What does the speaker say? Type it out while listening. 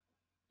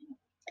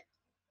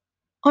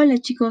Hola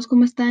chicos,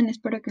 ¿cómo están?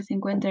 Espero que se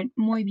encuentren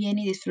muy bien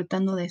y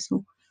disfrutando de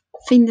su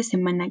fin de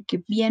semana,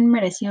 que bien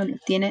merecido lo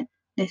tienen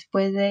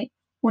después de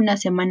una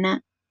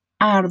semana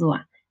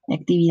ardua de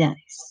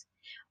actividades.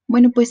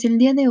 Bueno, pues el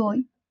día de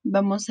hoy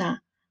vamos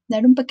a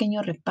dar un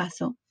pequeño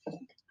repaso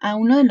a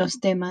uno de los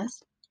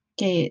temas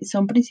que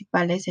son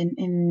principales,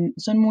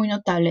 son muy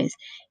notables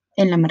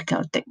en la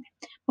mercadotecnia.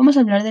 Vamos a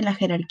hablar de la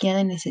jerarquía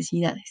de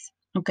necesidades,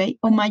 ¿ok?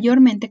 O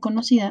mayormente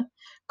conocida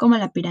como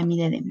la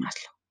pirámide de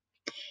Maslow.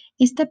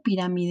 Esta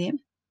pirámide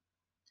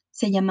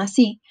se llama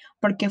así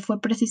porque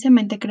fue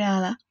precisamente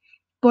creada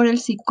por el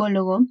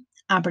psicólogo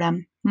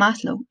Abraham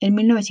Maslow en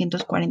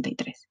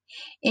 1943.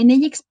 En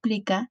ella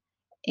explica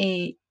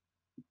eh,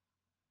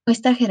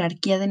 esta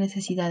jerarquía de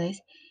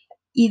necesidades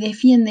y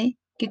defiende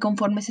que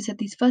conforme se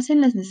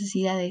satisfacen las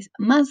necesidades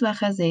más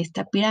bajas de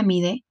esta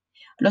pirámide,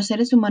 los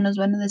seres humanos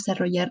van a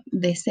desarrollar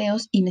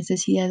deseos y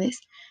necesidades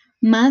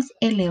más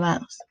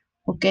elevados,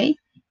 ¿ok?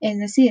 Es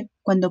decir,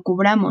 cuando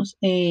cubramos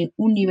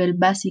un nivel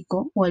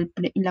básico o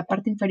la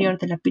parte inferior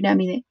de la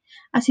pirámide,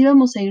 así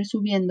vamos a ir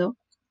subiendo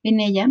en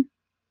ella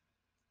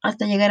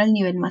hasta llegar al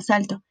nivel más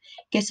alto,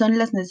 que son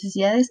las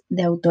necesidades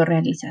de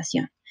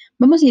autorrealización.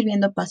 Vamos a ir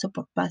viendo paso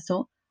por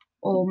paso,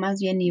 o más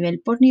bien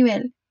nivel por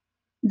nivel,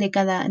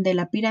 de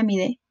la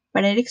pirámide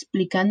para ir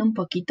explicando un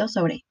poquito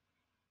sobre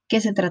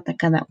qué se trata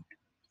cada uno.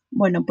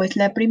 Bueno, pues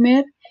el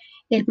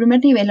primer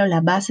nivel o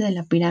la base de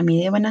la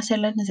pirámide van a ser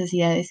las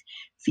necesidades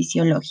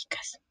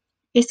fisiológicas.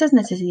 Estas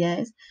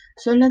necesidades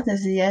son las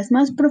necesidades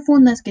más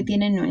profundas que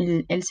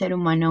tiene el ser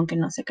humano, aunque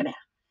no se crea.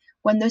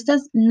 Cuando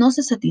estas no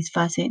se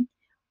satisfacen,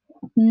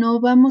 no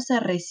vamos a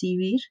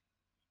recibir,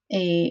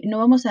 no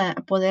vamos a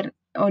poder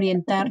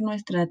orientar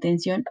nuestra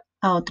atención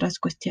a otras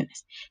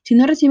cuestiones. Si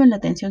no reciben la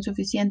atención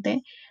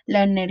suficiente,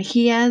 la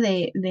energía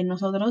de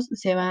nosotros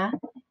se va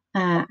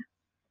a,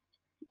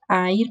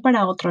 a ir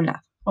para otro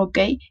lado, ¿ok?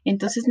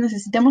 Entonces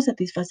necesitamos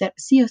satisfacer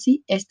sí o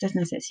sí estas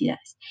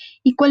necesidades.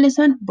 ¿Y cuáles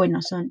son?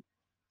 Bueno, son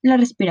la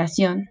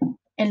respiración,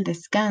 el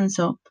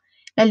descanso,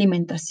 la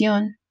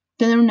alimentación,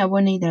 tener una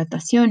buena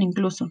hidratación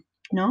incluso,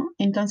 ¿no?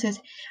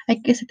 Entonces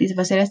hay que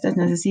satisfacer estas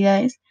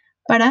necesidades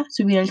para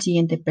subir al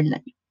siguiente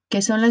peldaño,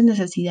 que son las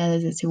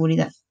necesidades de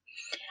seguridad.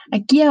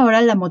 Aquí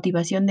ahora la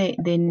motivación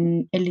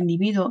el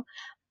individuo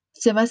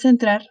se va a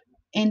centrar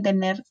en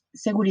tener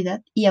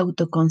seguridad y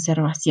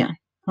autoconservación,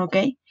 ¿ok?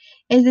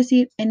 Es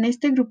decir, en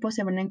este grupo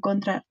se van a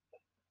encontrar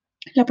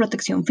la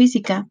protección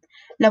física,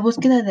 la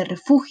búsqueda de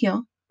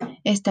refugio,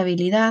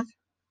 estabilidad,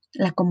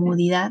 la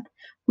comodidad,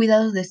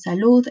 cuidados de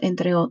salud,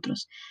 entre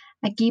otros.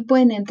 Aquí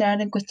pueden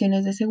entrar en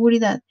cuestiones de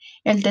seguridad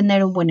el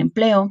tener un buen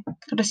empleo,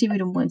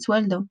 recibir un buen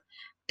sueldo,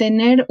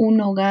 tener un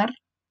hogar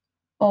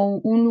o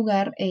un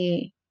lugar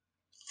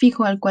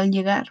fijo al cual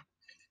llegar,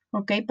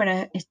 ¿ok?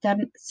 Para estar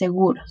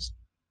seguros.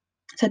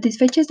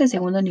 Satisfecho este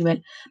segundo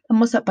nivel,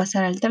 vamos a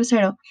pasar al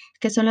tercero,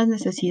 que son las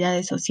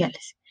necesidades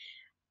sociales.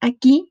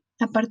 Aquí,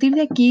 a partir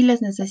de aquí,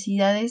 las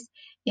necesidades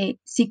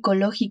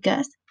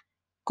psicológicas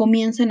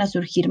comienzan a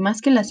surgir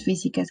más que las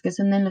físicas, que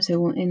son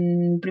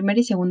en primer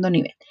y segundo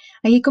nivel.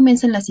 Aquí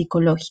comienzan las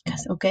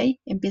psicológicas, ¿ok?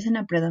 Empiezan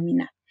a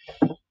predominar.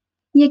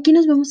 Y aquí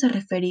nos vamos a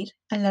referir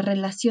a las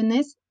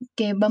relaciones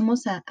que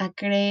vamos a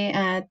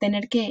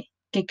tener que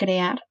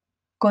crear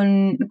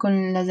con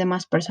las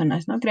demás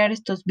personas, ¿no? Crear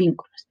estos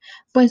vínculos.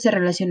 Pueden ser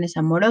relaciones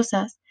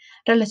amorosas,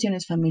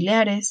 relaciones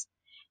familiares,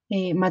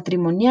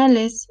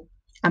 matrimoniales,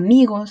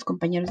 amigos,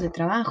 compañeros de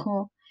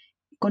trabajo,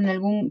 con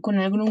algún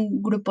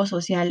grupo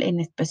social en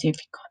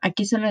específico.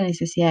 Aquí son las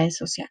necesidades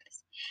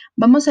sociales.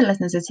 Vamos a las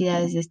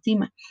necesidades de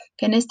estima,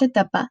 que en esta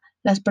etapa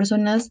las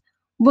personas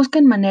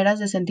buscan maneras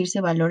de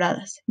sentirse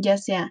valoradas, ya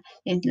sea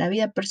en la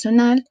vida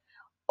personal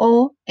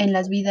o en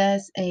las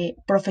vidas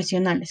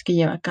profesionales que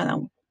lleva cada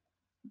uno.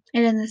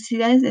 En las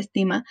necesidades de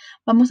estima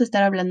vamos a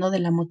estar hablando de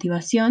la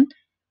motivación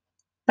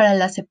para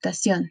la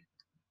aceptación,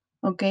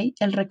 ¿ok?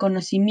 El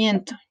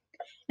reconocimiento,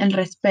 el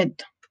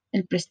respeto,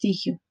 el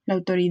prestigio, la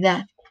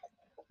autoridad,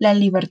 la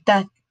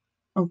libertad,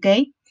 ¿ok?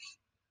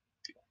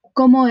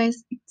 ¿Cómo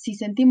es si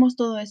sentimos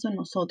todo eso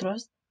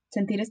nosotros,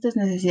 sentir estas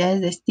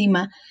necesidades de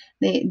estima,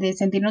 de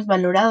sentirnos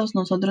valorados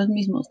nosotros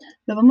mismos,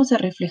 lo vamos a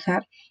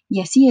reflejar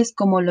y así es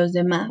como los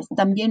demás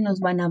también nos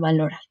van a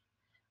valorar,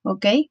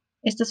 ¿ok?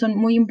 Estas son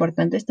muy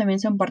importantes, también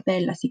son parte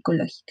de las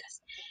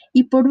psicológicas.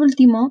 Y por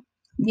último,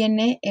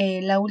 viene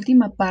la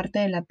última parte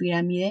de la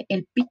pirámide,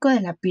 el pico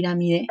de la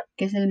pirámide,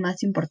 que es el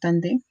más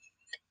importante,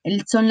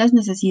 son las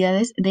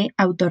necesidades de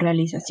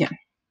autorrealización.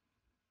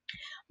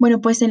 Bueno,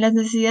 pues en las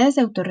necesidades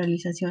de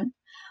autorrealización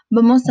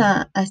vamos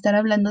a estar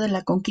hablando de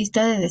la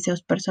conquista de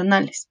deseos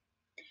personales.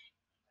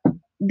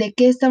 ¿De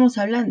qué estamos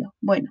hablando?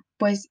 Bueno,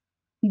 pues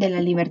de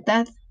la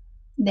libertad,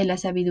 de la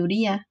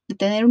sabiduría, de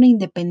tener una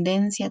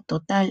independencia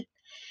total,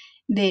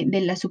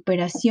 de la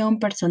superación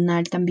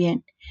personal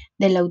también,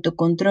 del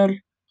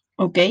autocontrol,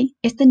 ¿ok?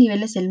 Este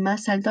nivel es el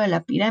más alto de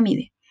la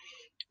pirámide.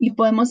 Y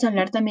podemos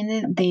hablar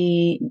también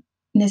de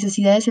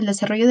necesidades, el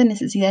desarrollo de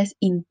necesidades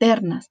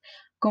internas,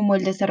 como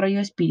el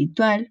desarrollo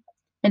espiritual,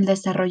 el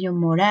desarrollo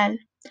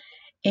moral,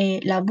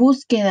 la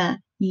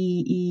búsqueda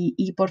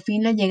y por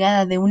fin la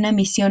llegada de una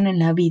misión en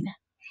la vida,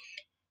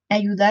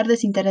 ayudar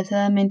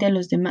desinteresadamente a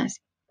los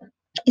demás.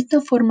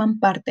 Esto forman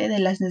parte de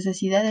las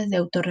necesidades de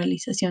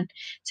autorrealización,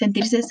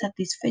 sentirse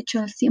satisfecho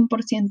al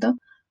 100%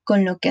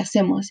 con lo que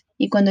hacemos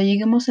y cuando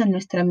lleguemos a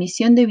nuestra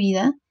misión de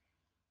vida,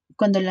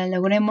 cuando la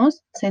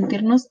logremos,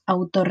 sentirnos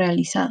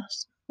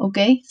autorrealizados, ¿ok?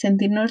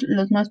 Sentirnos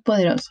los más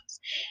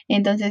poderosos.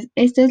 Entonces,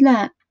 esta es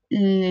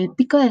el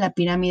pico de la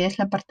pirámide, es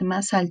la parte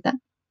más alta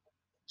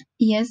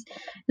y es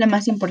la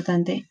más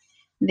importante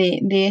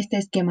de este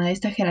esquema, de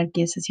esta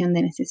jerarquización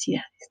de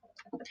necesidades.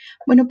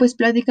 Bueno, pues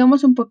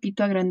platicamos un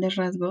poquito a grandes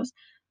rasgos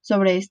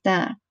sobre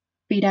esta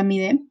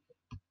pirámide,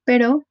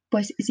 pero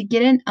pues si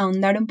quieren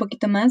ahondar un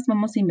poquito más,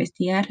 vamos a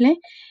investigarle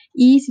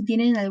y si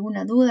tienen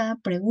alguna duda,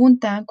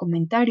 pregunta,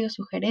 comentario,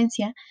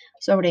 sugerencia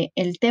sobre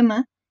el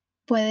tema,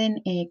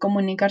 pueden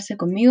comunicarse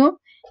conmigo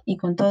y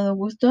con todo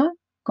gusto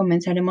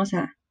comenzaremos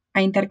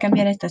a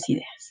intercambiar estas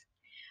ideas.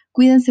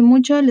 Cuídense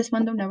mucho, les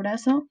mando un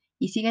abrazo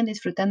y sigan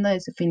disfrutando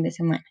de su fin de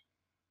semana.